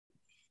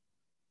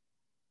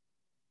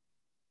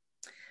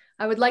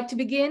I would like to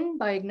begin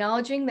by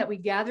acknowledging that we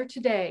gather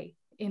today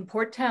in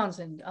Port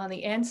Townsend on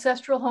the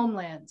ancestral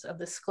homelands of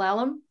the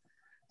Sklallam,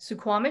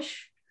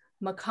 Suquamish,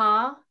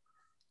 Makah,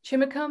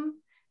 Chimicum,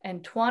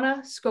 and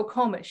Twana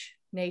Skokomish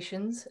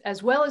nations,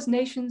 as well as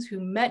nations who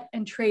met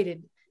and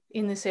traded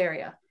in this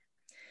area.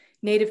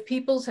 Native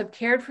peoples have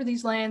cared for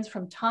these lands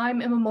from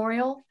time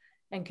immemorial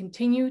and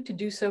continue to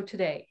do so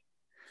today.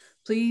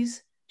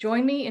 Please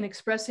join me in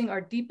expressing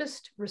our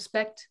deepest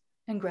respect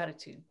and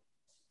gratitude.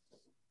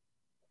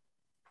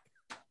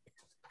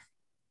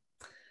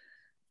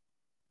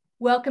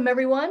 Welcome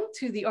everyone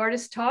to the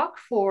Artist Talk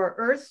for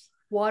Earth,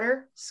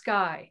 Water,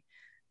 Sky.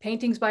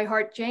 Paintings by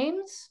Hart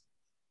James,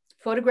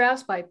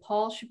 photographs by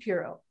Paul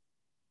Shapiro.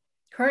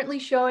 Currently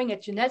showing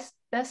at Jeanette's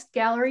Best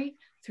Gallery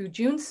through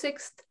June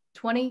 6th,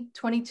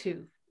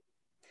 2022.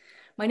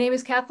 My name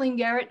is Kathleen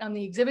Garrett. I'm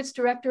the exhibits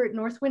director at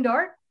Northwind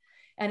Art,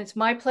 and it's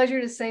my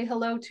pleasure to say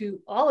hello to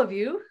all of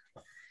you,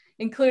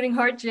 including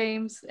Hart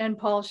James and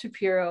Paul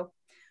Shapiro,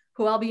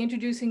 who I'll be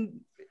introducing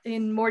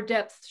in more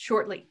depth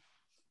shortly.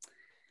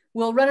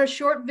 We'll run a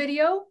short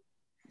video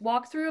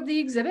walkthrough of the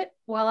exhibit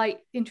while I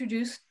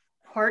introduce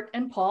Hart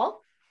and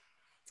Paul.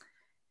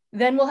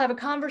 Then we'll have a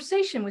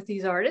conversation with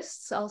these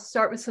artists. I'll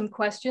start with some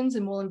questions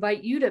and we'll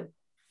invite you to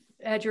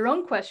add your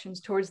own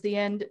questions towards the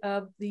end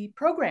of the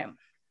program.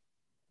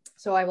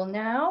 So I will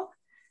now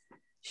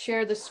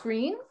share the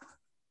screen.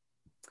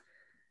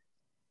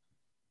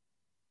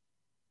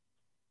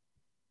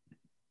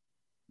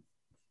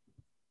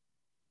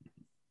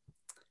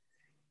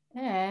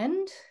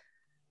 And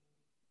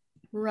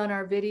run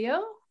our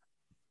video.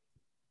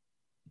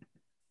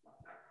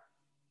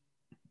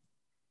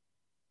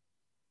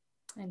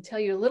 And tell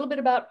you a little bit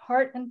about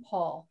Hart and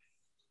Paul.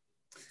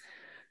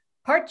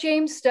 Hart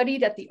James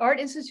studied at the Art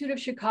Institute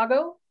of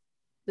Chicago,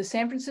 the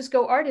San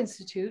Francisco Art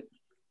Institute,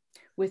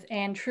 with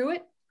Ann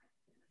Truitt,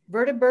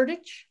 Berta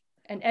Burdich,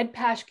 and Ed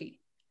Paschke,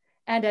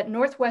 and at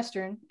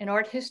Northwestern in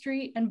art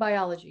history and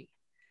biology.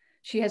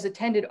 She has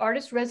attended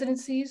artist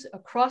residencies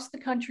across the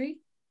country,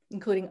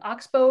 including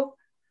Oxbow,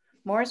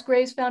 Morris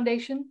Gray's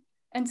Foundation,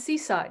 and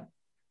Seaside.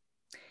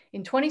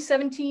 In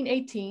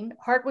 2017-18,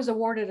 Hart was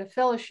awarded a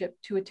fellowship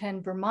to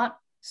attend Vermont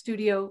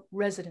Studio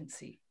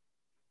Residency.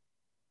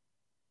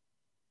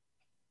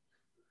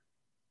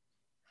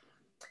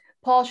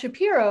 Paul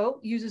Shapiro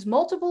uses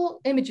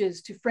multiple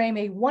images to frame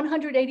a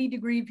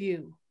 180-degree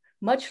view,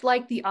 much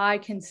like the eye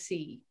can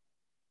see.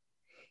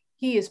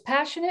 He is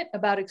passionate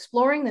about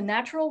exploring the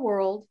natural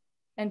world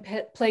and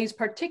pays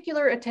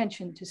particular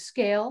attention to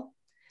scale,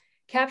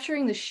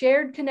 capturing the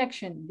shared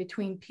connection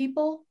between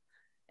people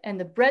and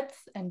the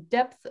breadth and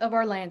depth of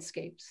our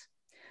landscapes.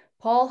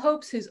 Paul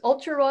hopes his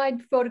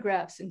ultra-wide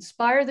photographs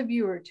inspire the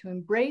viewer to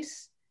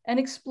embrace and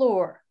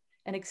explore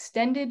an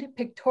extended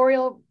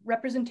pictorial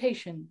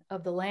representation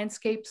of the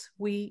landscapes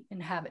we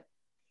inhabit.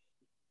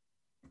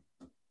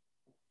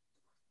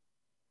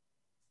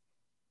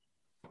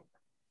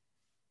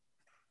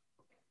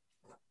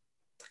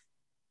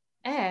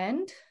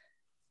 And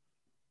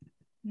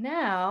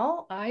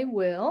now I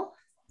will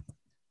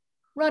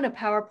run a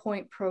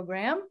PowerPoint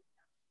program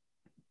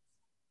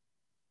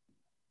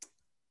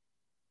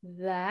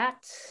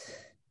that,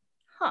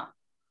 I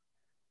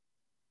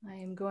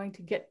am going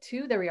to get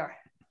to, there we are.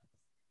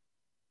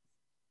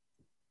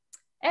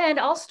 And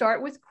I'll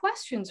start with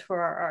questions for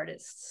our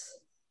artists.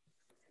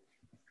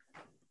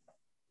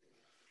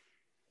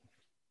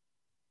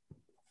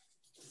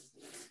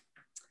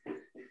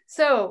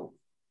 So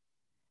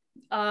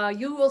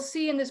you will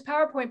see in this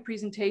PowerPoint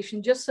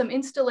presentation just some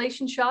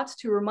installation shots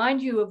to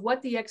remind you of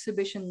what the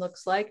exhibition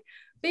looks like.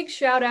 Big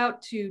shout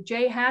out to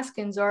Jay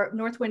Haskins, our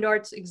Northwind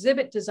Arts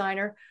exhibit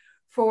designer,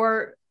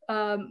 for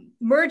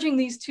merging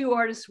these two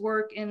artists'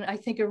 work in, I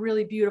think, a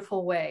really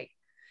beautiful way.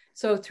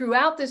 So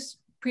throughout this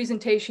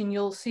presentation,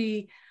 you'll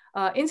see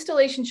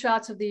installation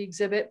shots of the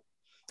exhibit,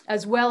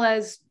 as well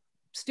as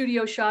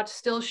studio shots,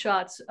 still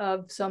shots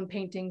of some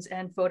paintings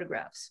and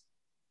photographs.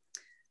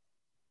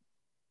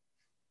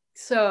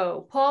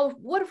 So Paul,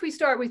 what if we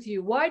start with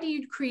you? Why do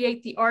you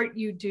create the art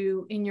you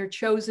do in your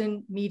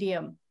chosen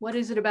medium? What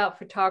is it about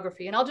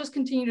photography? And I'll just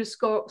continue to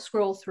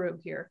scroll through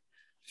here.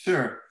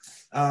 Sure.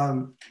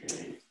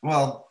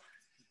 Well,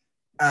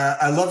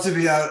 I love to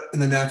be out in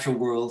the natural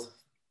world.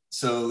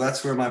 So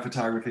that's where my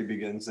photography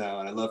begins now.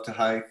 And I love to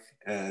hike,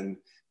 and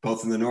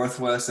both in the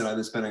Northwest, and I've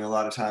been spending a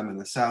lot of time in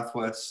the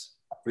Southwest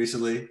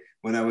recently.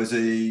 When I was a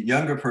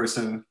younger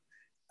person,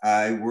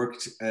 I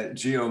worked at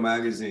Geo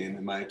magazine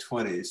in my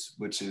 20s,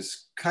 which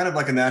is kind of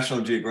like a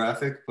National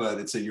Geographic, but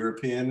it's a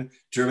European,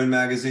 German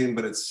magazine,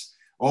 but it's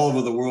all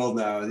over the world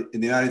now. In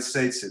the United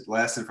States, it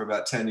lasted for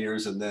about 10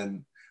 years and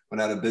then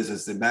went out of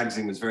business. The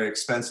magazine was very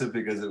expensive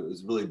because it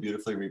was really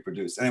beautifully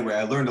reproduced. Anyway,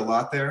 I learned a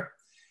lot there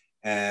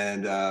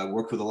and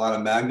worked with a lot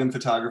of Magnum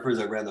photographers.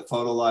 I ran the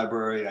photo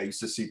library. I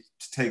used to see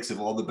takes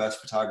of all the best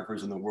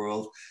photographers in the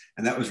world,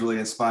 and that was really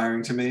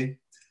inspiring to me.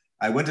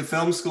 I went to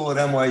film school at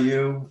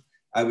NYU.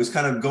 I was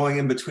kind of going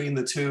in between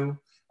the two.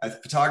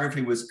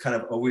 Photography was kind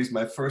of always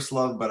my first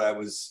love, but I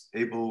was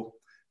able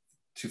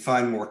to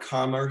find more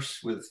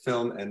commerce with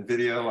film and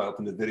video. I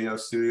opened a video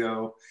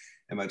studio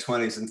in my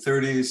 20s and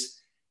 30s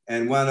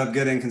and wound up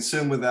getting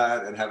consumed with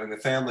that and having a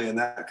family and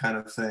that kind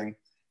of thing.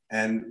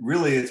 And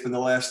really, it's been the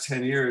last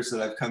 10 years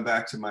that I've come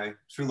back to my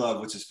true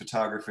love, which is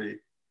photography.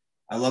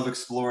 I love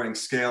exploring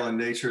scale and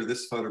nature.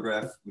 This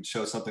photograph would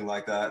show something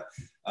like that.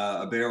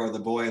 A bear or the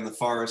boy in the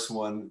forest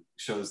one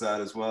shows that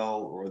as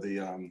well, or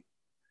the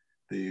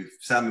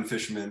salmon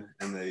fisherman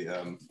and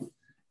the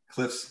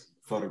cliffs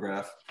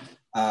photograph.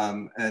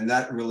 And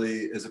that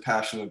really is a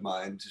passion of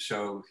mine, to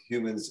show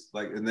humans,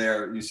 like in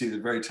there, you see the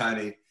very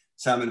tiny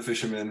salmon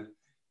fisherman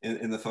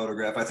in the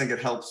photograph. I think it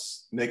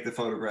helps make the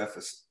photograph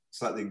a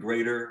slightly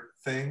greater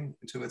thing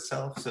to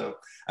itself. So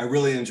I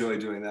really enjoy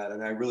doing that.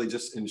 And I really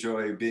just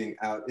enjoy being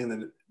out in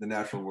the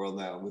natural world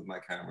now with my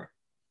camera.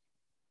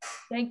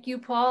 Thank you,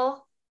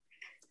 Paul.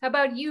 How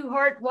about you,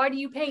 Hart? Why do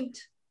you paint?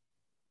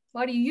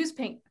 Why do you use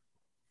paint?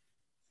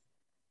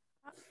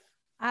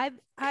 I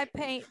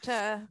paint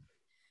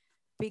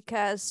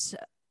because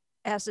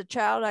as a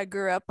child, I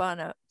grew up on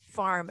a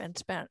farm and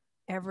spent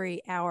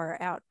every hour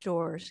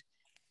outdoors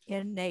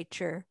in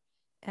nature,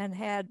 and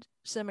had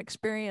some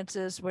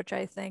experiences which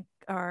I think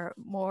are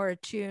more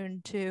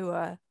attuned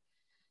to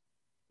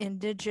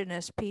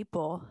indigenous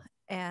people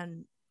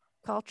and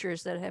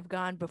cultures that have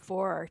gone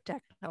before our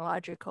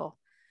technological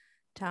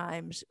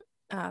times,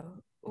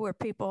 where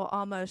people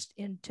almost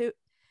into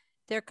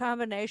their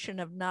combination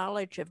of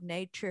knowledge of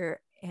nature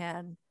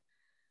and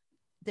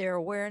their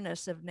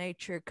awareness of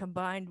nature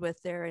combined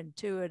with their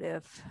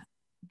intuitive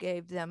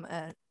gave them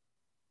an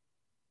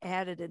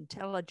added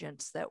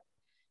intelligence that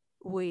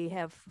we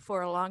have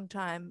for a long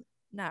time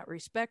not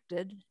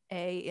respected,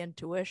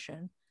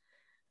 intuition,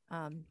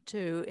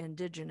 to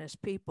indigenous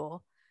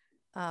people.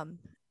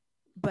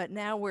 But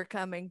now we're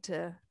coming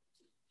to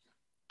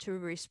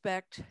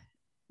respect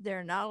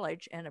their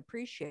knowledge and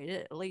appreciate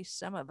it, at least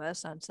some of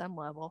us on some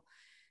level.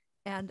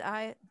 And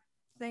I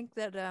think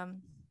that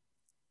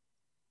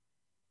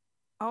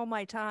all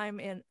my time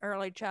in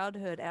early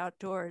childhood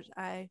outdoors,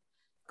 I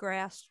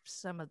grasped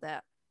some of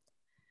that.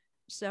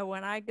 So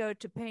when I go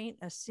to paint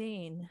a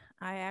scene,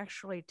 I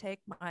actually take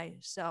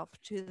myself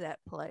to that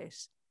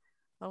place,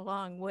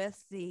 along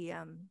with the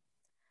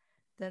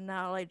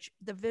knowledge,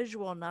 the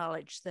visual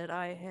knowledge that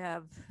I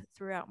have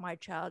throughout my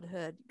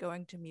childhood,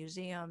 going to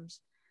museums.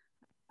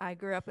 I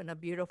grew up in a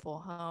beautiful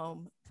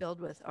home filled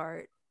with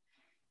art.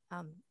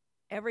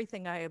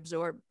 Everything I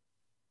absorb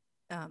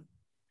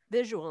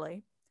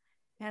visually.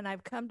 And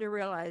I've come to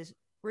realize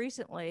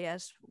recently,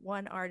 as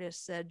one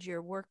artist said,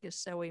 your work is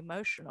so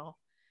emotional,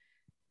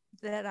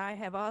 that I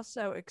have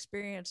also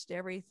experienced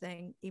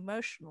everything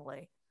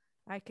emotionally.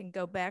 I can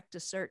go back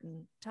to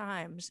certain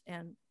times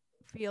and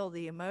feel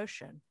the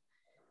emotion.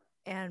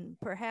 And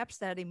perhaps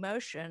that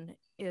emotion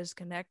is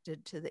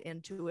connected to the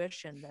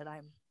intuition that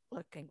I'm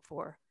looking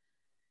for.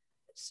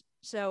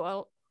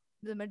 So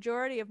the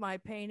majority of my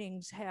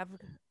paintings have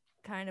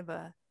kind of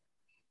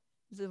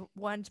the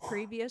ones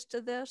previous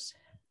to this.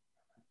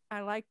 I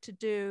like to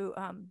do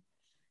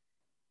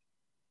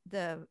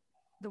the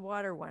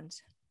water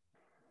ones.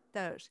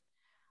 Those.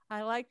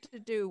 I like to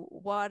do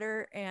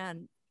water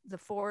and the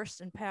force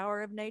and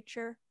power of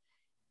nature.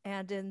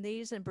 And in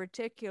these in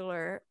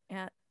particular,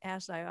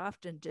 as I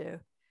often do,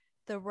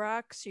 the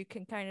rocks you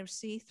can kind of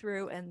see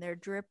through and they're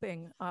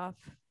dripping off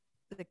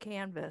the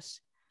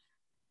canvas,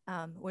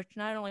 which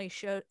not only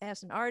shows,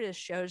 as an artist,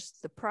 shows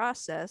the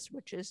process,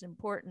 which is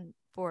important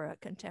for a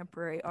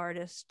contemporary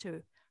artist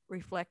to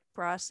reflect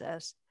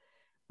process,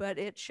 but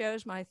it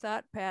shows my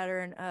thought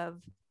pattern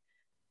of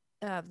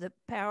the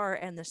power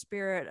and the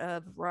spirit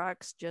of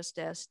rocks, just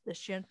as the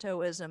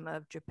Shintoism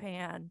of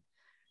Japan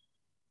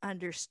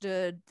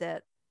understood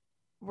that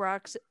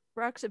rocks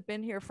have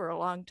been here for a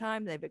long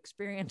time. They've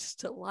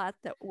experienced a lot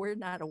that we're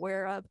not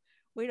aware of.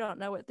 We don't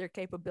know what their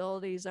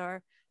capabilities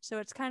are. So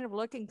it's kind of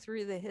looking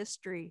through the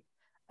history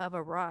of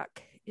a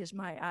rock is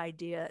my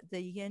idea,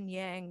 the yin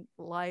yang,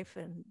 life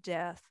and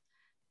death.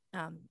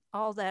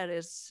 All that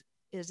is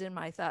in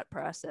my thought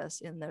process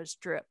in those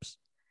strips,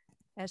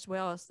 as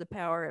well as the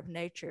power of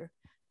nature.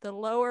 The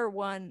lower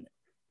one,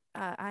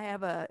 I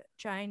have a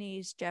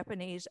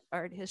Japanese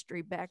art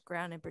history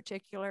background in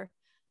particular.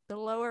 The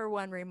lower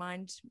one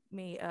reminds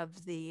me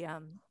of the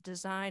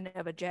design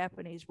of a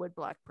Japanese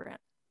woodblock print.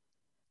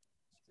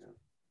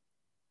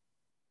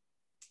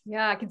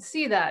 Yeah, I can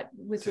see that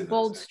with the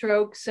bold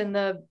strokes and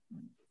the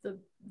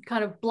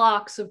kind of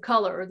blocks of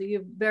color, the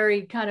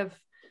very kind of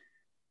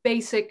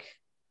basic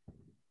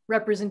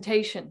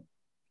representation.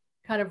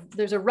 Kind of,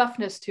 there's a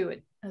roughness to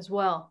it as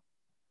well.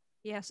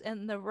 Yes,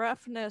 and the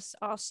roughness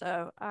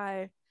also,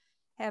 I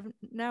have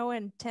no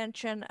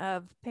intention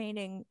of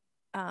painting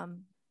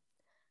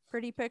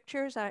pretty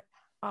pictures.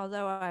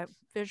 Although I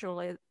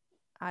visually,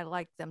 I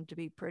like them to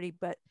be pretty,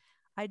 but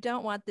I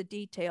don't want the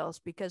details,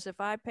 because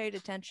if I paid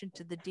attention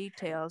to the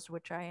details,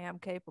 which I am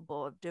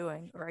capable of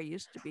doing, or I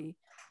used to be,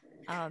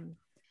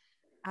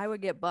 I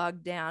would get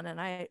bogged down.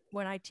 And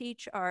when I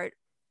teach art,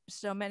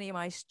 so many of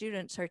my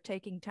students are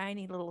taking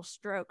tiny little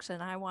strokes,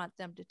 and I want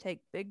them to take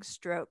big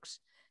strokes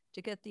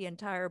to get the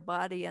entire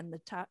body and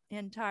the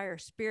entire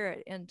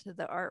spirit into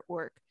the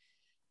artwork.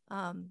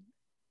 And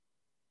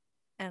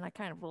I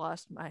kind of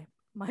lost my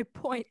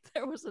point.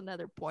 There was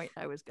another point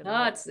I was going to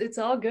make. It's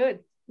all good.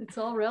 It's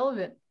all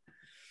relevant.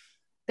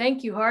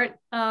 Thank you, Hart.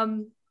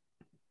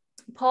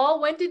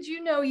 Paul, when did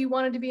you know you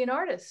wanted to be an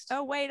artist?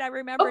 Oh, wait, I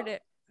remembered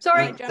it.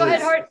 Sorry, go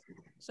ahead, Hart.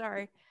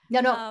 Sorry.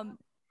 No.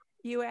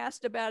 You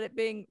asked about it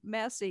being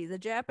messy. The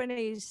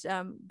Japanese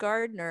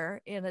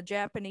gardener in a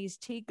Japanese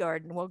tea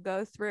garden will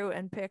go through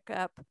and pick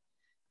up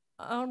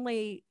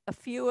only a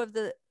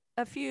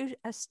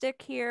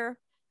stick here,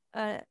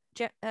 a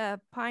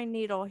pine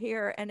needle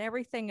here, and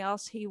everything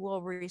else he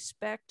will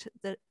respect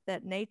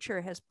that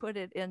nature has put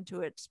it into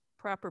its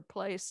proper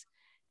place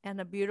and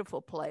a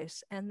beautiful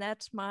place. And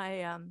that's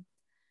the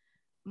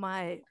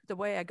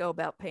way I go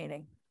about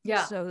painting.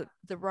 Yeah. So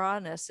the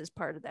rawness is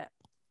part of that.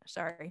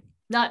 Sorry.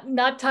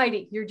 Not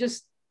tidy. You're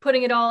just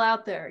putting it all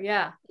out there.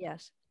 Yeah.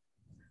 Yes.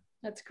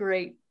 That's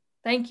great.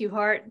 Thank you,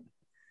 Hart.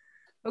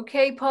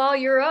 Okay, Paul,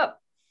 you're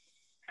up.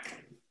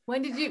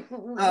 When did you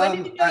know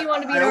you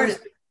wanted to be an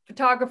artist?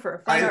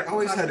 Photographer. I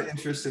always had an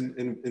interest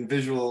in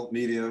visual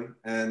medium.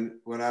 And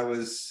when I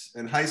was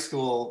in high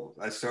school,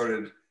 I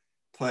started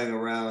playing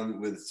around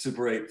with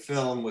Super 8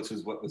 film, which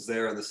was what was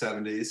there in the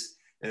 70s.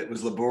 It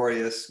was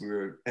laborious. We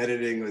were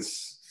editing with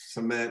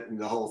cement and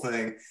the whole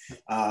thing.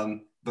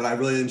 But I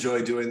really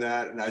enjoyed doing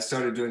that. And I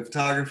started doing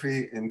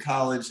photography in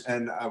college,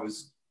 and I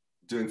was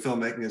doing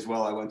filmmaking as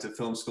well. I went to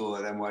film school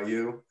at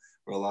NYU,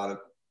 where a lot of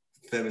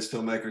famous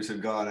filmmakers had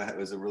gone. It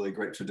was a really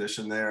great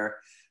tradition there.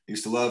 I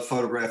used to love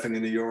photographing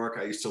in New York.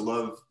 I used to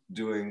love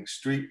doing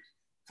street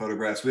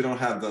photographs. We don't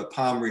have the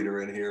palm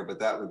reader in here, but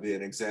that would be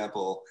an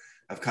example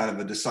of kind of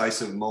a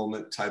decisive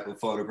moment type of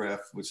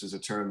photograph, which is a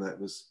term that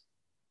was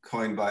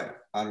coined by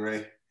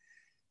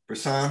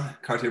Cartier-Bresson,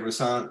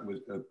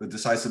 a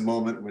decisive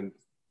moment when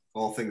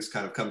all things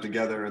kind of come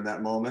together in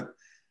that moment.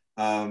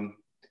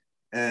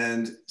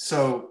 And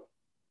so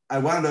I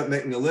wound up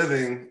making a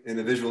living in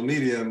a visual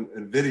medium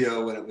and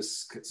video when it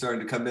was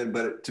starting to come in,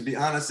 but to be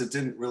honest, it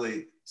didn't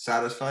really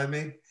satisfy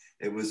me.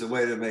 It was a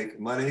way to make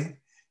money,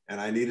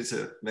 and I needed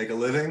to make a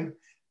living.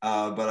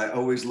 But I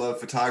always loved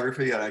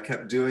photography, and I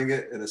kept doing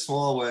it in a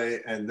small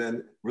way. And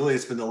then really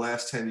it's been the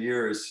last 10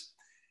 years.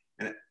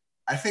 And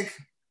I think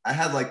I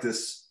had like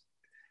this,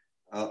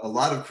 a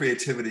lot of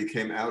creativity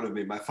came out of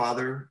me. My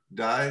father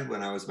died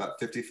when I was about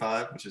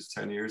 55, which is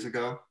 10 years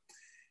ago.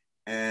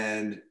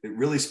 And it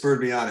really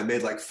spurred me on. I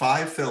made like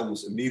 5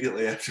 films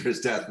immediately after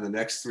his death in the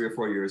next 3 or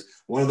 4 years.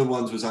 One of the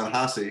ones was on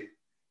Hassie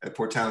at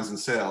Port Townsend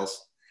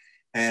Sales.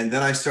 And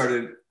then I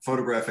started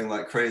photographing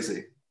like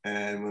crazy.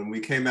 And when we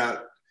came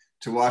out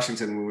to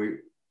Washington, when we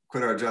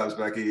quit our jobs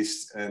back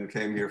east and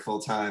came here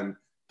full time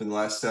for the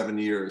last 7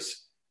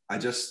 years, I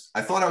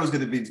thought I was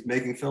going to be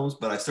making films,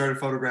 but I started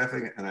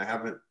photographing and I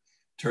haven't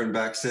turned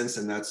back since.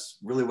 And that's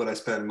really what I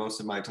spend most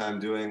of my time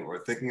doing,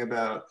 or thinking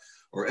about,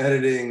 or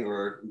editing,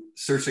 or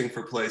searching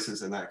for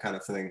places and that kind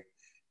of thing.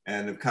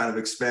 And I've kind of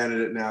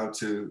expanded it now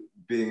to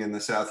being in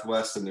the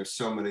Southwest, and there's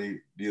so many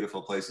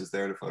beautiful places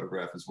there to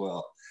photograph as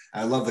well.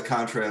 I love the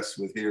contrast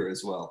with here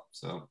as well.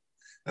 So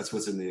that's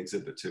what's in the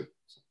exhibit too.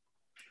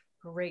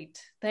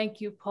 Great.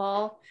 Thank you,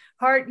 Paul.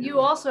 Hart, you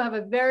also have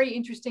a very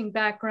interesting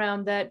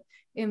background that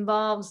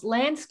involves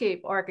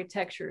landscape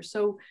architecture.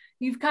 So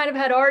you've kind of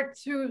had art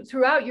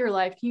throughout your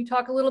life. Can you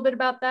talk a little bit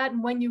about that,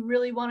 and when you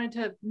really wanted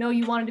to know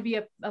you wanted to be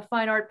a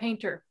fine art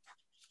painter?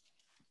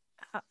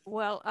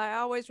 Well, I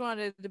always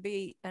wanted to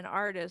be an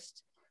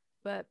artist,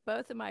 but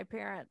both of my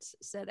parents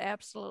said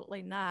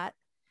absolutely not.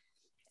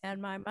 And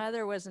my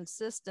mother was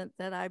insistent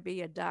that I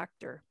be a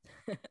doctor,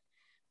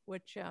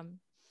 which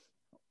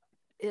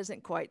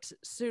isn't quite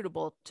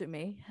suitable to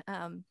me.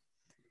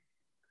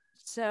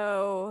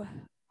 So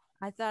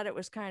I thought it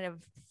was kind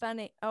of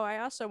funny. Oh, I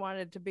also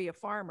wanted to be a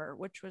farmer,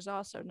 which was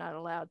also not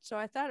allowed. So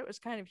I thought it was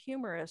kind of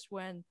humorous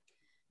when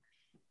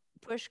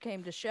push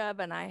came to shove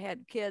and I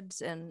had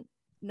kids and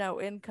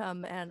no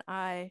income, and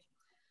I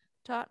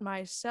taught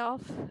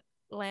myself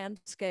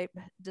landscape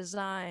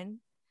design.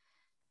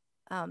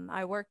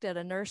 I worked at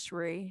a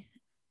nursery,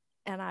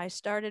 and I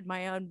started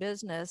my own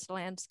business,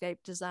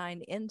 Landscape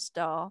Design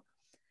Install.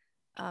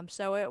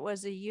 So it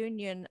was a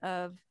union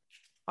of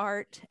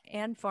art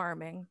and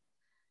farming.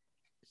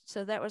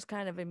 So that was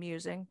kind of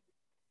amusing.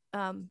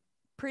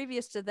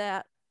 Previous to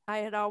that, I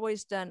had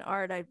always done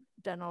art. I've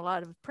done a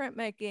lot of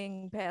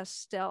printmaking,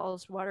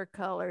 pastels,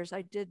 watercolors.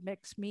 I did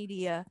mixed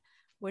media,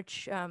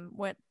 which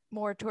went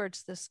more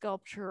towards the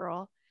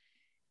sculptural.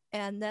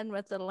 And then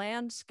with the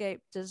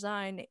landscape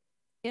design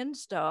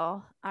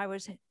install, I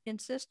was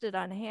insisted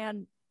on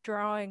hand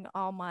drawing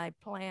all my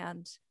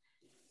plans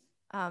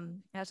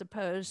as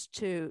opposed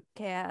to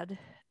CAD.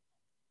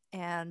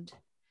 And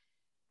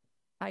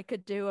I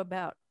could do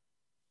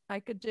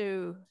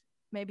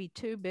maybe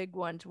 2 big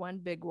ones, 1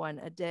 big one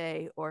a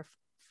day, or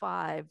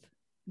 5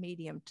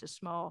 medium to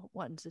small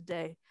ones a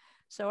day.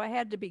 So I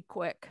had to be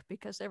quick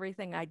because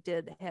everything I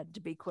did had to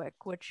be quick,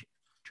 which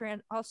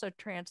also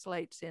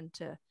translates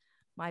into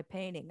my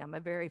painting. I'm a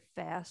very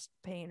fast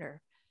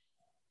painter.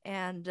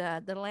 And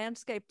the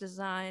landscape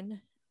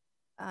design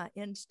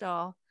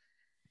install,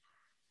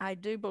 I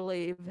do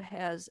believe,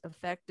 has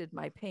affected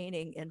my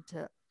painting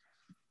into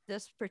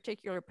this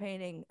particular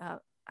painting.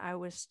 I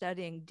was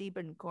studying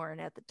Diebenkorn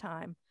at the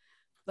time,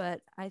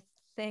 but I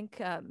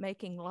think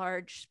making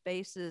large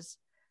spaces,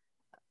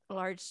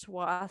 large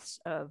swaths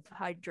of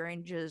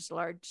hydrangeas,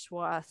 large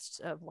swaths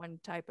of one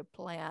type of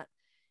plant,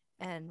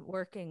 and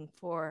working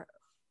for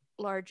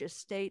large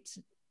estates,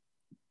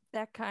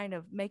 that kind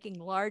of making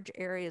large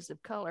areas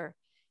of color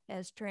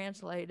has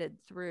translated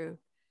through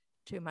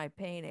to my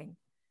painting.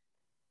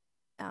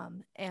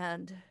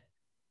 And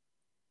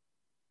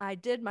I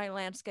did my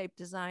landscape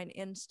design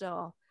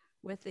install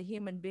with the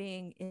human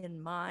being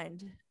in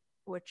mind,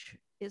 which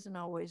isn't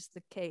always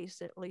the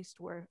case, at least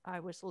where I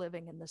was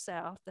living in the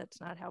South.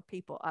 That's not how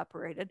people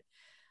operated.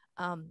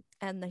 And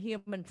the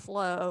human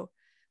flow,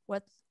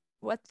 what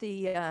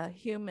the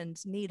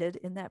humans needed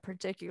in that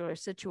particular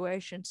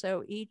situation.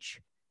 So each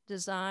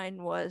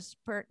design was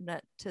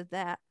pertinent to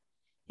that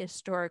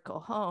historical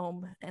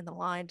home and the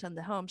lines on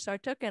the home. So I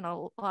took in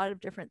a lot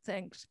of different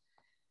things.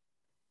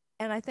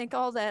 And I think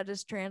all that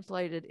is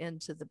translated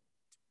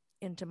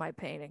into my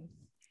painting.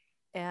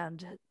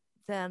 And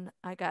then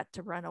I got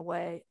to run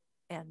away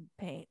and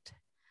paint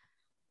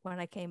when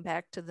I came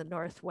back to the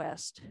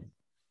Northwest.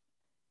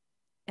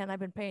 And I've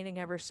been painting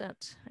ever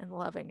since and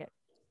loving it.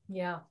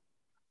 Yeah.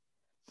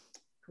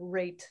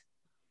 Great.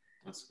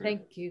 That's great.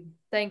 Thank you.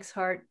 Thanks,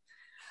 Hart.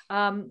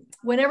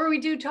 Whenever we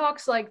do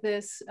talks like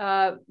this,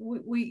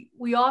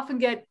 we often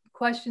get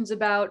questions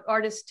about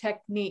artist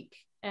technique.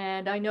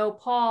 And I know,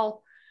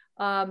 Paul,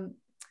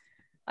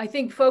 I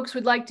think folks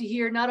would like to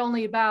hear not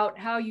only about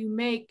how you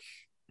make,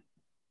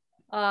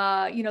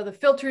 the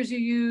filters you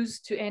use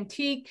to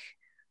antique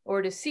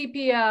or to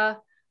sepia,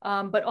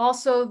 but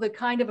also the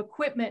kind of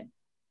equipment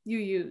you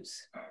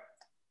use.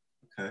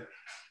 Okay.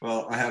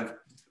 Well, I have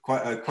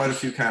quite a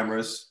few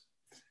cameras.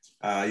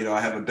 I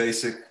have a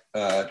basic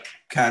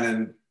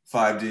Canon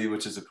 5D,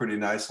 which is a pretty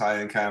nice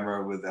high-end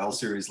camera with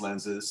L-series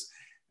lenses.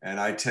 And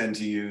I tend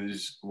to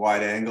use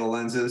wide-angle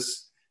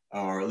lenses,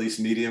 or at least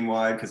medium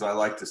wide, because I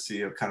like to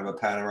see a kind of a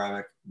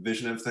panoramic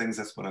vision of things.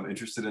 That's what I'm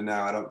interested in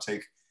now. I don't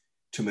take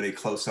too many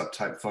close-up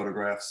type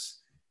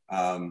photographs.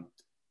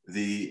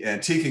 The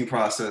antiquing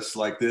process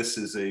like this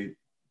is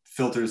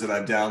filters that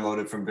I've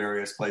downloaded from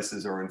various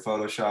places or in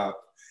Photoshop,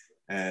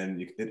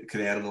 and it can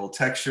add a little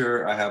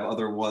texture. I have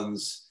other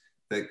ones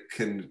that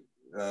can,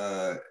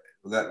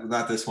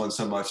 not this one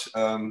so much.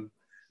 I don't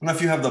know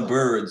if you have the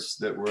birds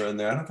that were in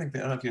there. I don't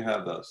know if you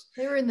have those.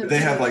 They were in the. But they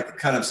have like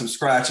kind of some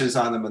scratches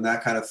on them and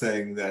that kind of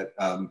thing that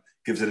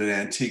gives it an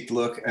antique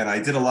look. And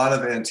I did a lot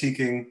of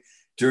antiquing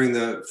during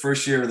the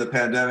first year of the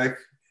pandemic.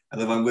 I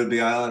live on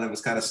Whidbey Island. I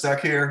was kind of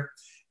stuck here.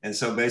 And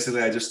so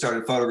basically I just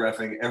started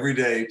photographing every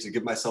day to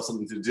give myself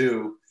something to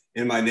do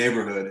in my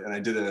neighborhood. And I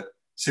did a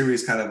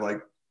series kind of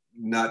like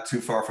not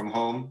too far from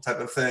home type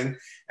of thing.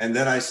 And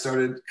then I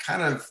started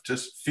kind of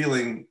just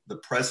feeling the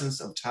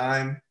presence of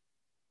time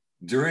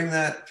during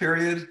that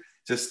period,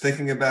 just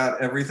thinking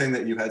about everything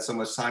that you had so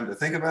much time to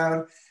think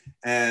about,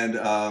 and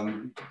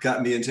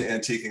got me into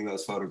antiquing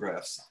those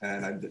photographs.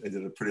 And I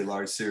did a pretty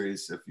large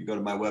series. If you go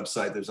to my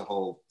website, there's a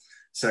whole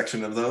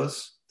section of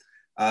those.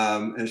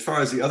 And as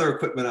far as the other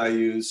equipment I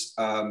use,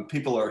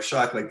 people are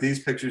shocked. Like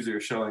these pictures that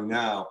you're showing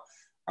now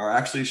are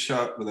actually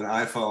shot with an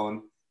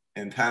iPhone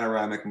in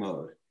panoramic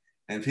mode.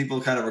 And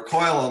people kind of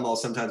recoil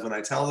almost sometimes when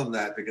I tell them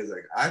that, because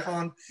like,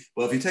 iPhone?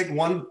 Well, if you take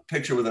one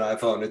picture with an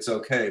iPhone, it's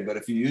okay. But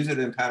if you use it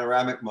in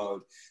panoramic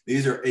mode,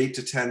 these are 8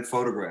 to 10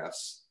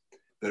 photographs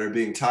that are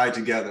being tied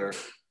together.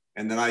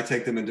 And then I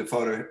take them into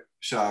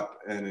Photoshop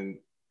and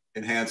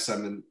enhance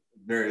them in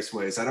various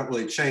ways. I don't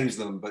really change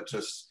them, but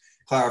just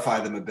clarify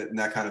them a bit and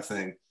that kind of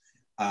thing.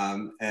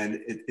 And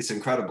it's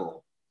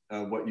incredible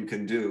what you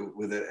can do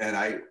with it. And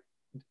I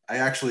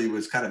actually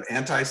was kind of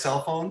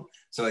anti-cell phone,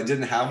 so I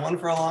didn't have one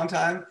for a long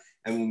time.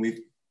 And when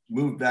we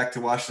moved back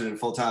to Washington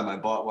full time, I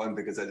bought one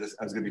because I was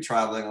going to be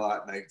traveling a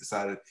lot, and I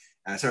decided,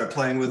 and I started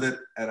playing with it,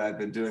 and I've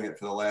been doing it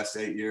for the last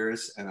 8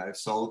 years, and I've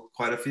sold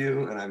quite a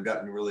few, and I've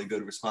gotten really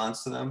good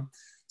response to them.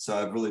 So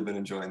I've really been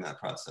enjoying that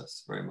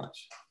process very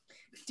much.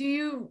 Do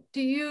you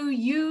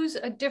use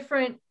a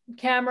different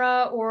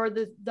camera or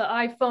the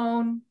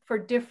iPhone for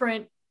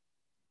different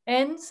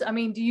ends? I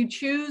mean, do you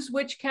choose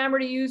which camera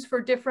to use for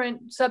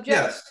different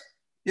subjects?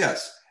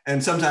 Yes.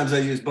 And sometimes I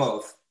use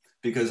both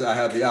because I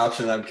have the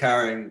option. I'm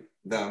carrying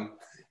them,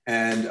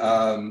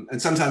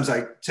 and sometimes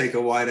I take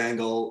a wide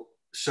angle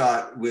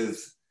shot with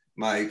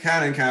my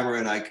Canon camera,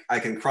 and I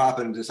can crop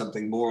it into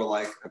something more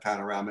like a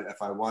panorama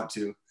if I want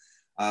to.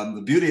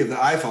 The beauty of the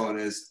iPhone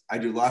is I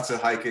do lots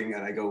of hiking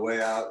and I go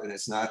way out, and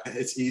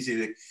it's easy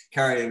to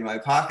carry in my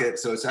pocket.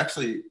 So it's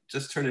actually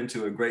just turned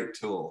into a great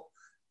tool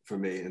for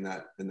me in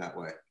that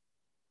way.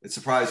 It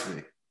surprised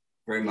me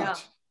very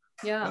much.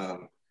 Yeah.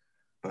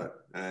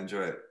 But I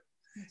enjoy it.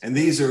 And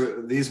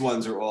these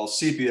ones are all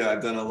sepia.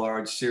 I've done a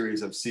large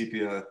series of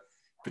sepia,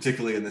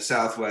 particularly in the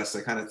Southwest.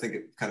 I kind of think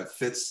it kind of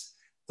fits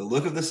the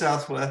look of the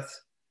Southwest,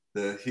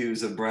 the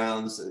hues of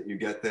browns that you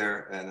get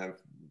there. And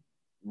I've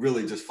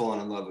really just fallen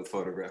in love with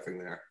photographing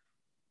there.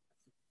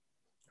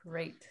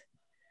 Great.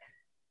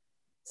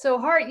 So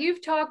Hart,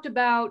 you've talked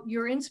about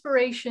your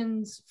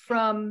inspirations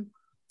from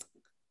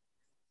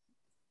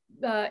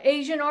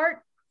Asian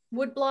art,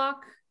 woodblock,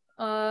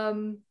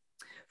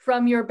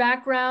 from your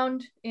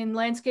background in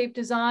landscape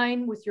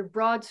design with your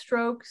broad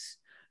strokes.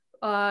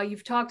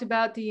 You've talked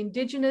about the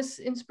indigenous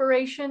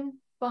inspiration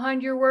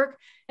behind your work.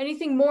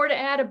 Anything more to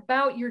add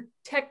about your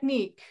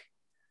technique?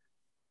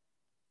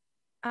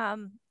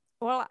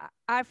 Well,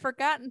 I've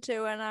forgotten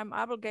to, and I'm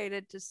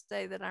obligated to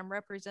say that I'm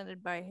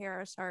represented by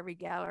Harris Harvey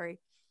Gallery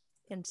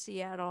in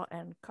Seattle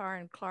and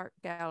Karen Clark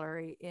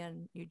Gallery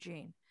in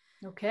Eugene.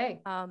 Okay.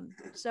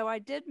 So I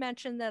did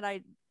mention that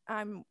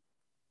I'm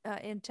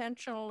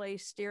intentionally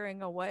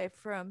steering away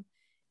from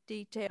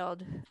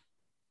detailed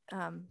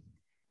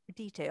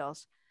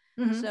details.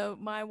 Mm-hmm. So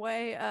my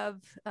way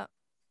of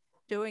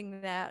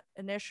doing that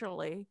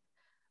initially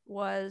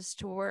was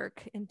to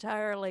work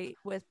entirely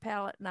with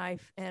palette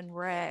knife and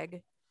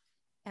rag.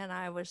 And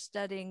I was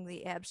studying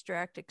the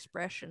abstract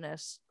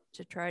expressionists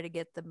to try to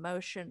get the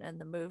motion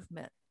and the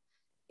movement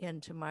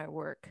into my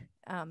work.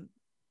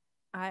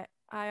 I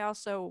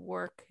also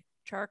work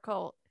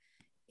charcoal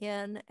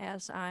in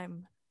as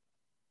I'm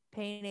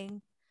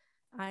painting.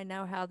 I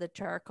know how the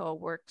charcoal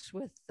works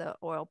with the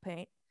oil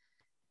paint.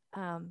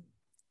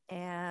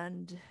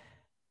 And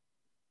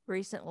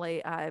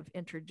recently I've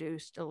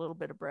introduced a little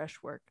bit of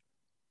brushwork.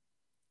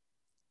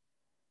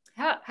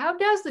 How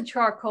does the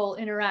charcoal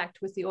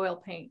interact with the oil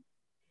paint?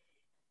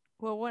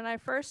 Well, when I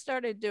first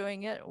started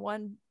doing it,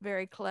 one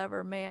very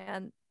clever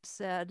man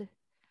said,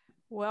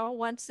 well,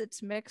 once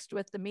it's mixed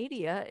with the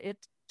media,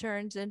 it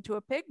turns into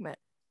a pigment.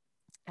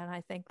 And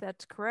I think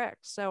that's correct.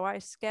 So I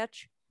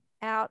sketch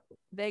out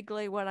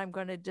vaguely what I'm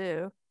going to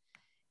do.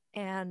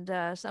 And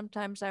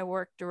sometimes I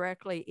work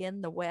directly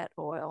in the wet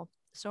oil.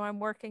 So I'm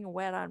working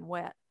wet on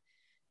wet.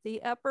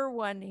 The upper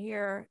one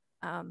here,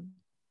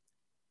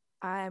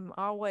 I'm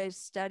always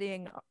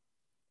studying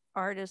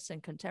artists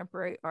and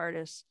contemporary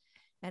artists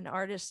and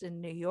artists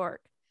in New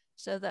York.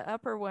 So the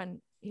upper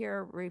one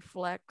here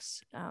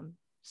reflects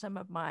some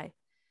of my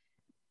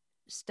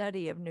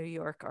study of New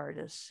York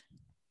artists.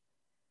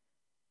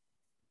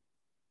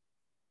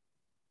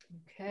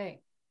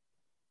 Okay.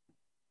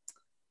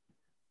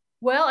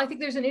 Well, I think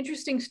there's an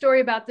interesting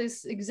story about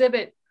this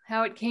exhibit,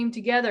 how it came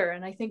together,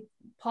 and I think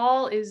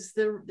Paul is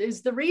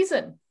the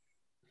reason.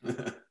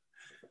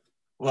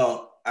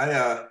 Well,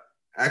 I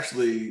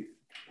actually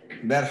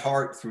met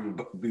Hart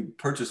we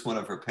purchased one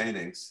of her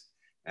paintings,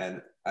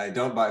 and I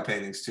don't buy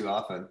paintings too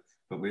often,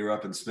 but we were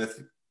up in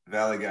Smith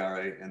Valley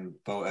Gallery in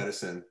Bo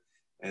Edison,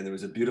 and there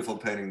was a beautiful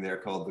painting there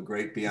called The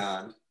Great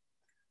Beyond.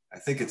 I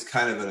think it's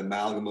kind of an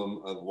amalgam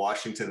of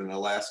Washington and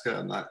Alaska.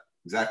 I'm not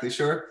exactly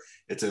sure.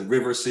 It's a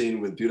river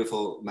scene with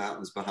beautiful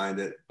mountains behind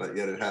it, but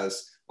yet it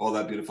has all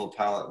that beautiful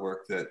palette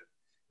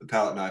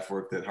knife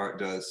work that Hart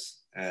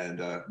does. And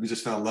we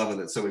just fell in love with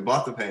it. So we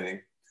bought the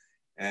painting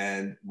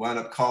and wound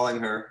up calling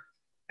her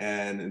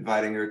and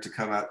inviting her to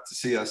come out to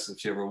see us if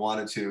she ever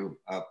wanted to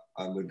up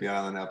on Whidbey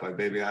Island, out by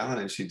Baby Island.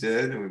 And she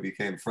did, and we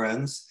became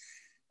friends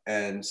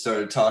and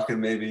started talking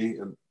maybe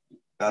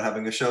about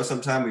having a show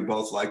sometime. We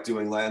both like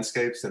doing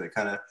landscapes, and it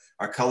kind of,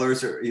 our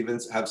colors are even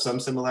have some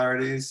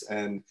similarities.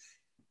 And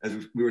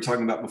as we were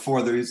talking about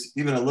before, there's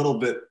even a little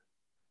bit,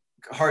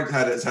 Hart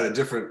has had a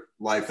different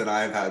life than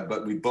I've had,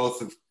 but we both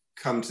have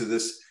come to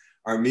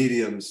our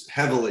mediums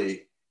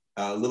heavily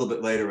a little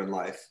bit later in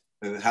life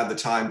and had the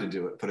time to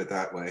do it, put it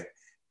that way.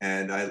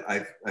 And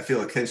I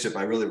feel a kinship.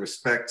 I really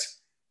respect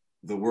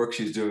the work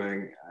she's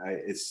doing.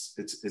 It's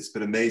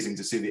been amazing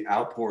to see the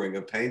outpouring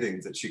of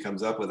paintings that she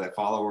comes up with. I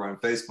follow her on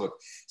Facebook.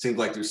 Seems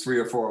like there's 3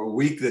 or 4 a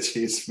week that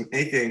she's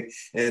making,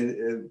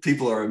 and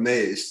people are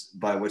amazed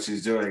by what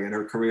she's doing. And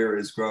her career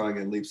is growing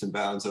in leaps and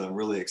bounds, and I'm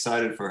really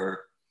excited for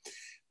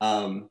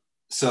her.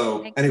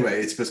 So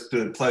anyway, it's just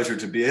been a pleasure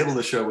to be able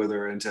to show with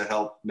her and to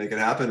help make it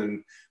happen.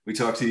 And we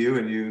talked to you,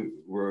 and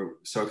you were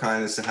so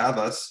kind as to have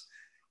us.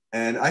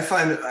 And I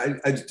find,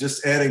 I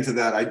just adding to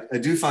that, I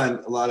do find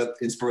a lot of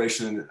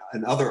inspiration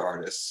in other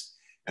artists.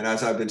 And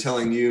as I've been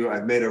telling you,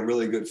 I've made a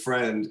really good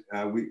friend.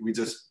 We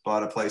just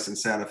bought a place in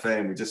Santa Fe,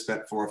 and we just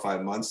spent 4 or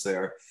 5 months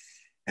there.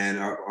 And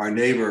our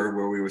neighbor,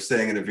 where we were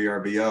staying in a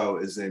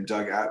VRBO, is named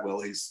Doug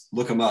Atwill.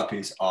 Look him up,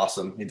 he's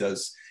awesome. He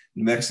does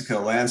New Mexico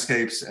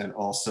landscapes and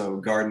also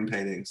garden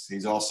paintings.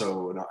 He's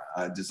also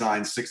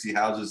designed 60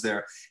 houses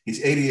there.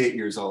 He's 88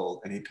 years old,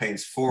 and he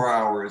paints 4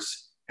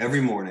 hours every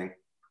morning.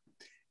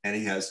 And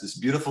he has this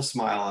beautiful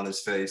smile on his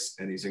face,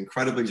 and he's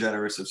incredibly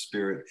generous of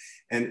spirit.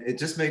 And it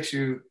just makes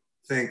you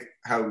think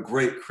how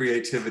great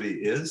creativity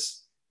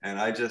is. And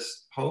I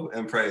just hope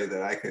and pray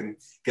that I can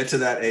get to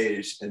that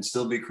age and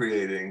still be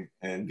creating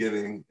and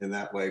giving in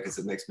that way, because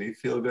it makes me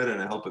feel good,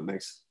 and I hope it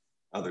makes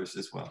others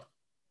as well.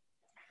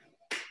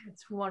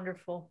 It's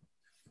wonderful.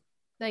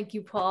 Thank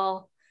you,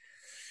 Paul.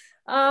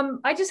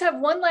 I just have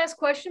one last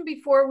question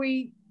before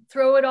we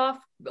throw it off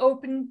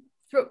open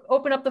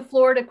open up the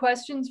floor to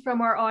questions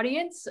from our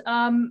audience,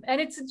 and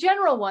it's a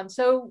general one.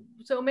 So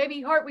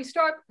maybe Hart, we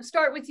start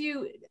with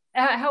you.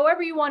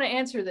 However you want to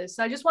answer this.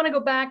 I just want to go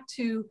back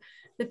to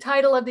the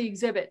title of the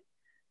exhibit,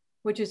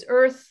 which is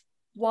Earth,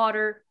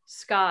 Water,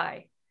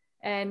 Sky,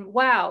 and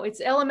wow,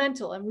 it's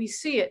elemental, and we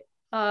see it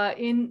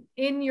in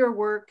your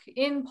work,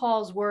 in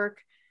Paul's work,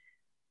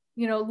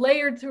 you know,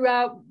 layered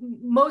throughout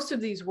most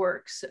of these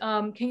works.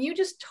 Can you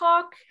just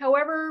talk,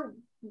 however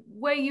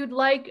way you'd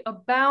like,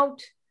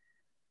 about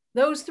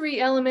those three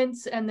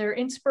elements and their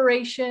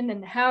inspiration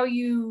and how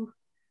you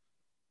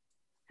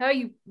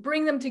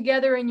bring them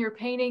together in your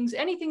paintings?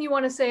 Anything you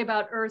want to say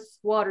about earth,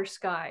 water,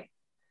 sky?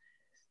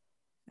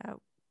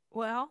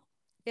 Well,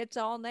 it's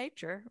all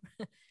nature,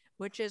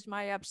 which is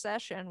my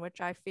obsession,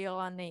 which I feel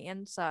on the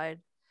inside.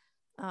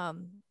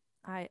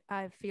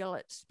 I feel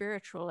it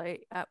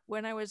spiritually.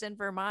 When I was in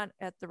Vermont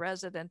at the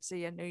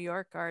residency, a New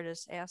York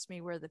artist asked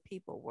me where the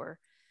people were.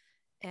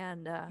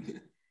 And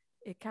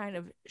it kind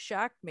of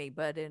shocked me,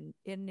 but in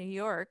New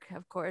York,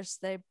 of course,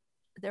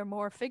 they're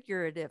more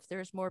figurative.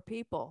 There's more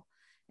people,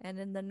 and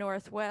in the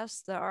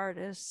Northwest, the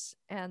artists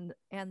and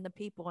the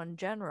people in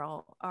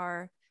general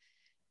are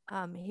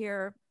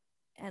here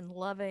and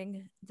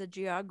loving the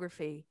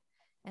geography,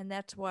 and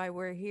that's why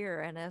we're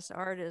here. And as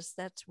artists,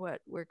 that's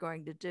what we're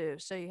going to do.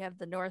 So you have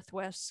the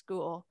Northwest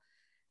School,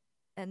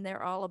 and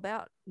they're all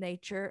about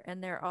nature,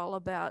 and they're all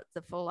about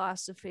the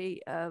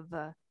philosophy of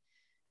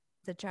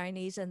the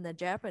Chinese and the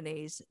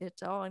Japanese.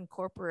 It's all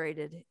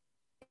incorporated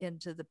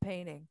into the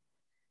painting.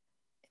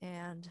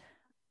 And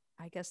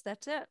I guess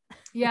that's it.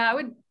 Yeah, I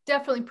would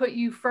definitely put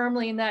you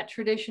firmly in that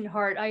tradition,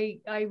 Hart. I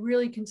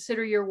really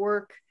consider your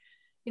work,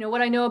 you know,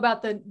 what I know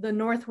about the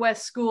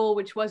Northwest School,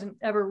 which wasn't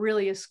ever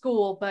really a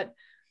school, but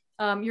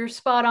you're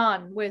spot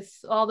on with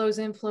all those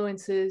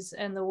influences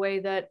and the way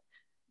that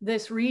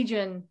this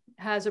region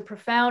has a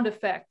profound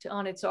effect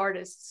on its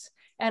artists.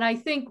 And I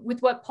think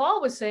with what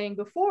Paul was saying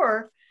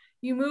before,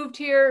 you moved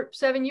here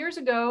 7 years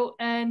ago,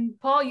 and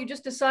Paul, you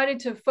just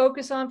decided to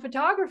focus on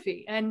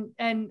photography. And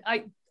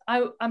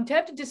I'm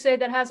tempted to say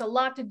that has a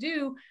lot to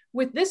do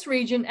with this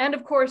region, and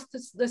of course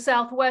the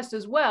Southwest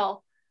as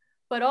well,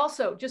 but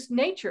also just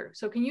nature.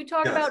 So can you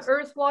talk about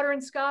earth, water,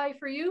 and sky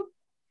for you?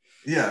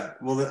 Yeah,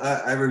 well,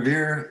 I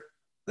revere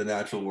the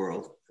natural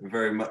world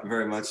very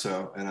much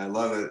so, and I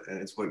love it,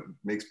 and it's what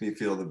makes me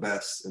feel the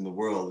best in the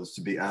world, is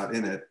to be out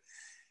in it.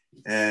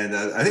 And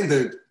I think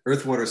the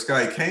Earth, Water,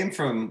 Sky came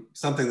from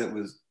something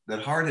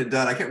that Hart had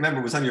done. I can't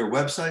remember. It was on your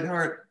website,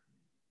 Hart.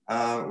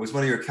 Was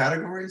one of your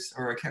categories,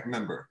 or I can't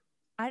remember.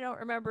 I don't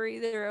remember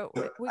either.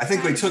 I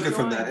think we took it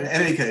from that in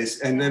any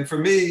case. And then for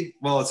me,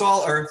 well, it's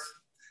all earth,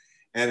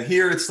 and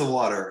here it's the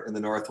water in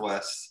the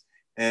Northwest,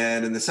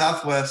 and in the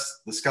Southwest,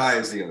 the sky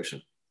is the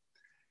ocean.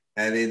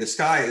 And the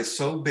sky is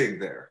so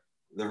big there.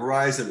 The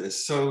horizon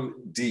is so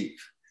deep.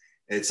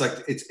 It's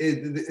like,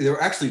 there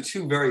are actually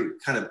two very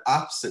kind of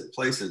opposite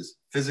places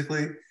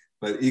physically,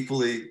 but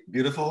equally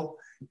beautiful.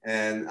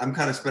 And I'm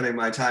kind of spending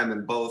my time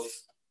in both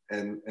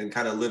and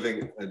kind of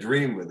living a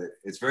dream with it.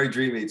 It's very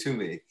dreamy to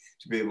me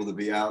to be able to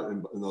be out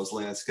in those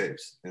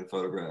landscapes and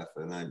photograph.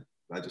 And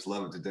I just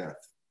love it to death.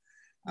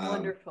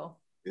 Wonderful.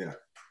 Yeah.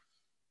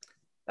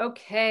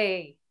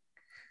 Okay.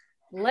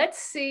 Let's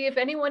see if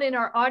anyone in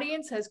our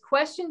audience has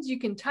questions. You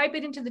can type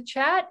it into the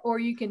chat, or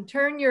you can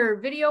turn your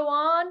video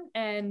on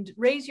and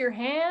raise your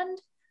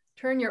hand.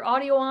 Turn your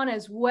audio on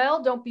as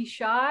well. Don't be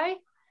shy.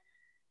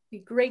 Be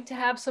great to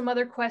have some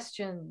other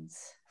questions.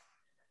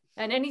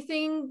 And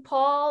anything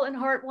Paul and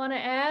Hart want to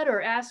add or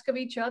ask of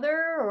each other,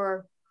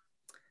 or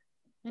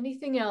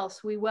anything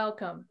else, we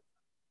welcome.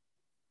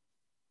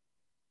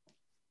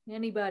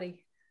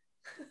 Anybody?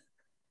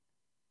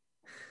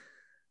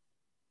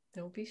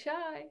 Don't be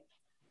shy.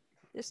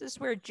 This is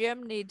where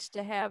Jim needs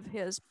to have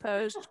his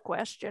posed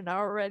question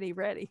already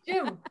ready.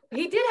 Jim,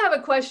 he did have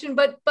a question,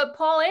 but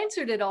Paul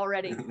answered it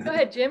already. Go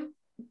ahead, Jim.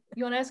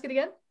 You want to ask it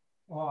again?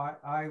 Well,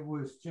 I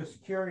was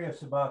just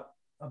curious about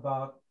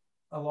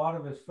a lot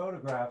of his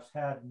photographs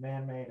had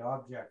man-made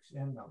objects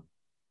in them,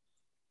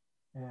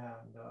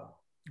 and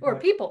or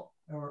people,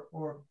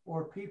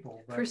 or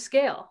people for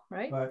scale,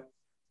 right? But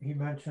he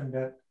mentioned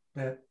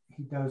that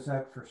he does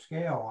that for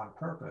scale on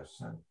purpose.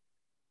 And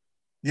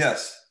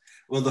yes.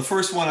 Well, the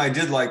first one I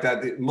did like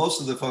that.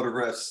 Most of the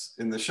photographs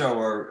in the show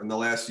are in the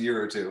last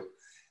year or two.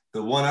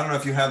 The one, I don't know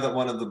if you have that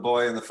one of the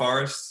boy in the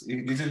forest.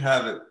 You did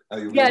have it.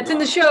 Yeah, it's in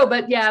the show,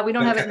 but yeah, we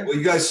don't have it. Well,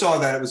 you guys saw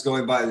that. It was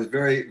going by. It was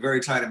very, very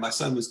tiny. My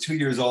son was 2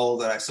 years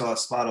old, and I saw a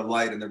spot of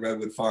light in the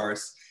redwood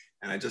forest.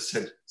 And I just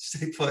said,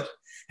 stay put.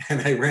 And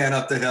I ran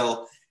up the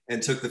hill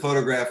and took the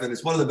photograph. And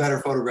it's one of the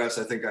better photographs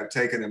I think I've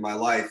taken in my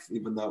life,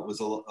 even though it was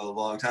a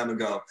long time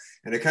ago.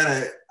 And it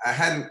I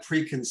hadn't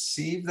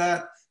preconceived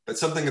that, but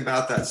something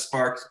about that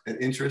sparked an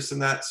interest in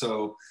that.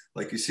 So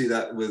like you see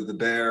that with the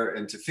bear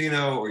and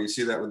Tofino, or you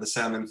see that with the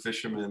salmon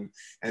fisherman.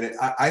 And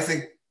I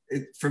think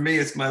for me,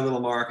 it's my little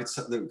mark. It's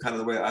kind of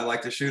the way I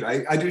like to shoot.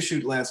 I do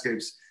shoot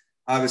landscapes,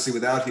 obviously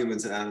without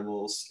humans and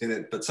animals in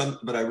it,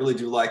 but I really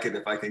do like it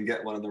if I can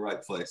get one in the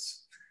right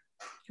place.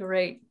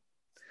 Great.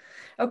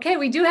 Okay,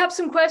 we do have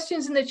some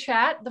questions in the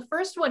chat. The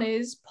first one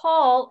is,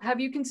 Paul, have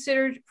you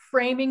considered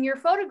framing your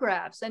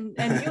photographs? And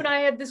you and I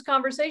had this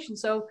conversation,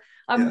 so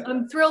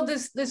I'm thrilled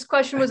this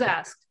question was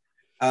asked.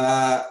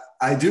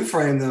 I do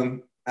frame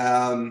them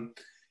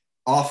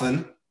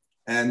often,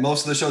 and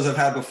most of the shows I've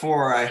had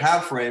before I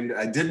have framed.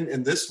 I didn't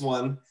in this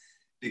one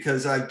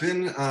because I've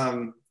been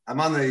I'm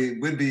on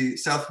the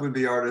South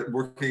Whidbey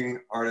Working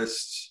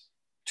Artists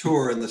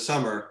Tour in the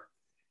summer,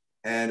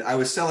 and I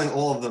was selling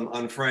all of them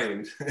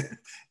unframed.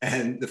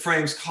 And the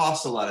frames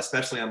cost a lot,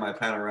 especially on my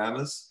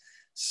panoramas.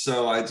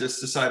 So I just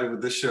decided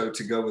with this show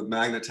to go with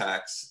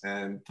Magnetax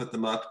and put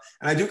them up.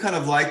 And I do kind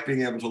of like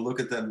being able to look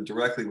at them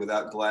directly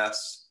without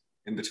glass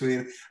in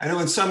between. I know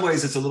in some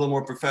ways it's a little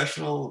more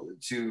professional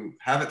to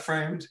have it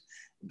framed,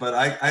 but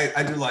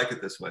I do like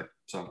it this way,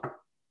 so.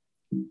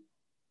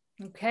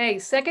 Okay,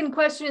 second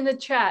question in the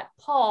chat.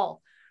 Paul,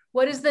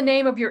 what is the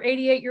name of your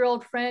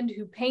 88-year-old friend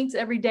who paints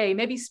every day?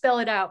 Maybe spell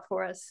it out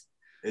for us.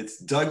 It's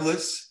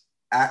Douglas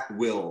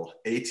Atwill,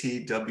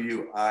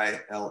 Atwill.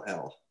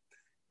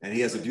 And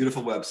he has a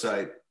beautiful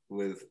website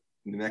with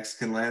New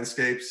Mexican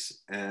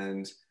landscapes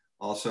and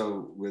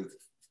also with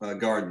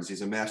gardens.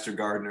 He's a master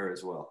gardener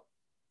as well.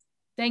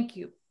 Thank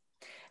you.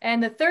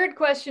 And the third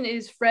question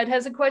is, Fred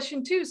has a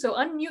question too. So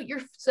unmute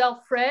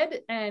yourself,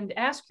 Fred, and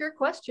ask your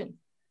question.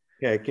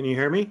 Okay, can you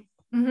hear me?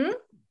 Mm-hmm.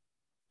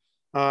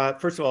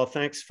 First of all,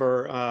 thanks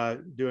for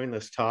doing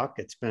this talk.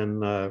 It's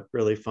been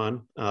really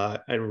fun. I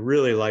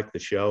really like the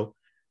show.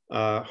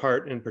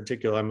 Hart in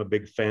particular, I'm a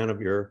big fan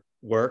of your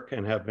work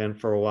and have been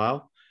for a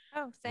while.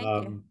 Oh, thank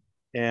you.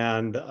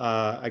 And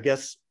I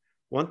guess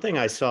one thing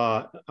I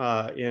saw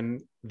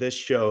in this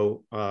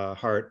show,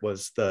 Hart,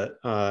 was that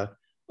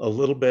a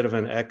little bit of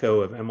an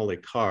echo of Emily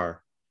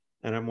Carr.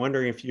 And I'm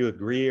wondering if you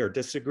agree or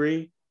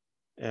disagree,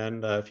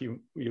 and if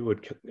you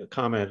would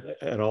comment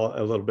at all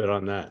a little bit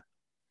on that.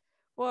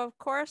 Well, of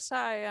course,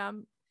 I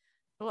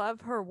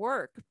love her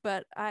work,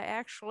 but I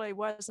actually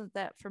wasn't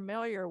that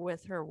familiar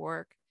with her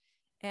work.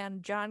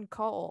 And John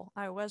Cole,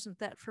 I wasn't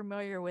that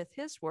familiar with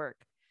his work,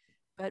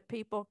 but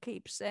people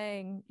keep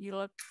saying,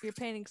 your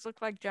paintings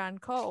look like John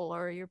Cole,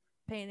 or your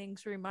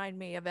paintings remind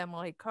me of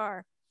Emily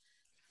Carr.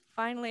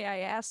 Finally, I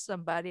asked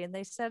somebody and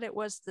they said it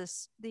was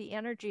the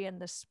energy and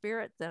the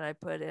spirit that I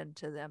put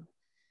into them.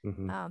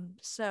 Mm-hmm.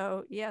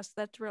 So yes,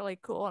 that's really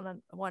cool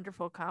and a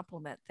wonderful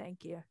compliment.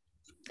 Thank you.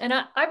 And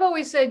I've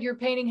always said your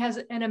painting has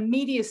an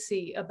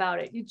immediacy about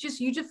it. You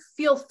just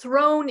feel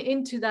thrown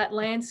into that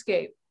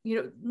landscape,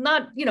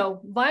 not,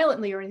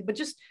 violently or anything, but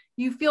just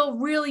you feel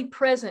really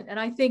present. And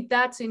I think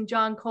that's in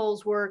John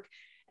Cole's work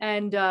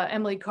and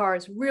Emily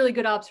Carr's. Really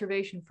good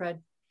observation, Fred.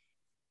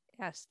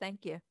 Yes,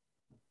 thank you.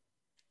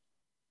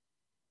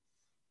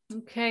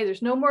 Okay,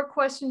 there's no more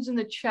questions in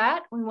the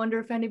chat. We wonder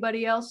if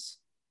anybody else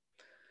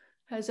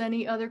has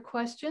any other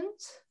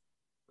questions.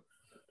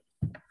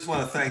 I just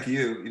want to thank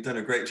you. You've done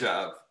a great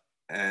job,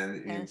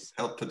 and yes. You've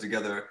helped put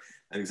together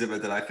an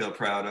exhibit that I feel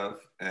proud of.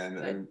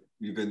 And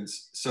you've been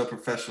so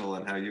professional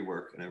in how you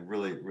work, and I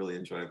really, really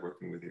enjoyed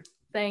working with you.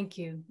 Thank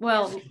you.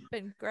 Well, it's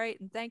been great,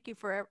 and thank you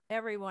for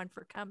everyone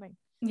for coming.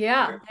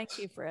 Yeah. Thank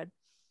you, Fred.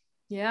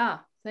 Yeah,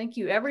 thank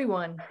you,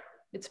 everyone.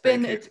 It's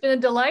been a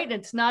delight.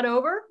 It's not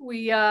over.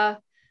 We've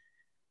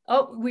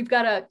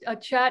got a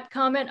chat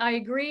comment. I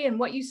agree. And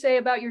what you say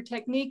about your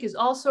technique is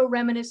also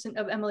reminiscent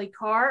of Emily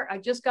Carr. I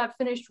just got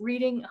finished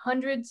reading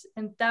Hundreds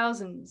and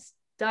Thousands,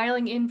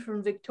 dialing in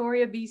from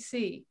Victoria,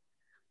 BC.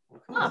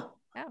 Oh,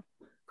 yeah.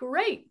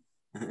 Great.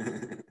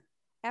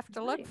 Have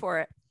to look for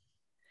it.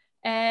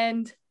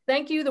 And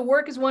thank you. The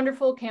work is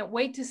wonderful. Can't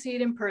wait to see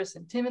it in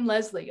person. Tim and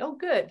Leslie. Oh,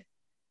 good.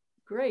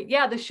 Great.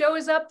 Yeah, the show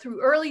is up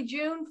through early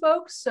June,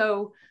 folks.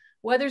 So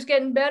weather's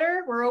getting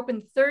better. We're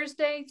open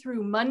Thursday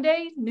through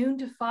Monday, noon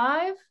to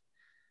 5.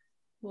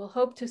 We'll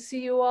hope to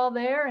see you all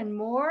there and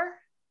more.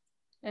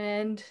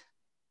 And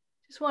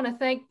just want to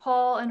thank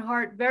Paul and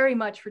Hart very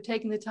much for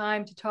taking the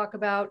time to talk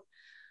about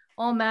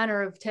all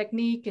manner of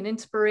technique and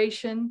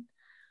inspiration.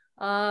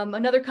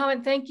 Another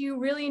comment, thank you.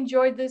 Really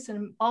enjoyed this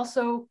and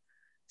also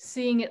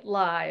seeing it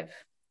live.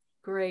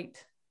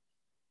 Great.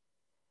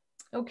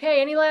 Okay,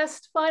 any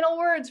last final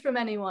words from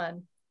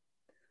anyone?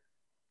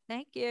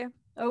 Thank you.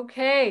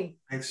 Okay.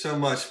 Thanks so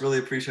much. Really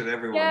appreciate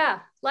everyone. Yeah,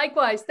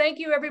 likewise. Thank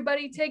you,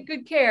 everybody. Take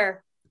good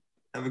care.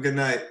 Have a good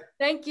night.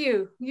 Thank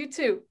you. You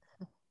too.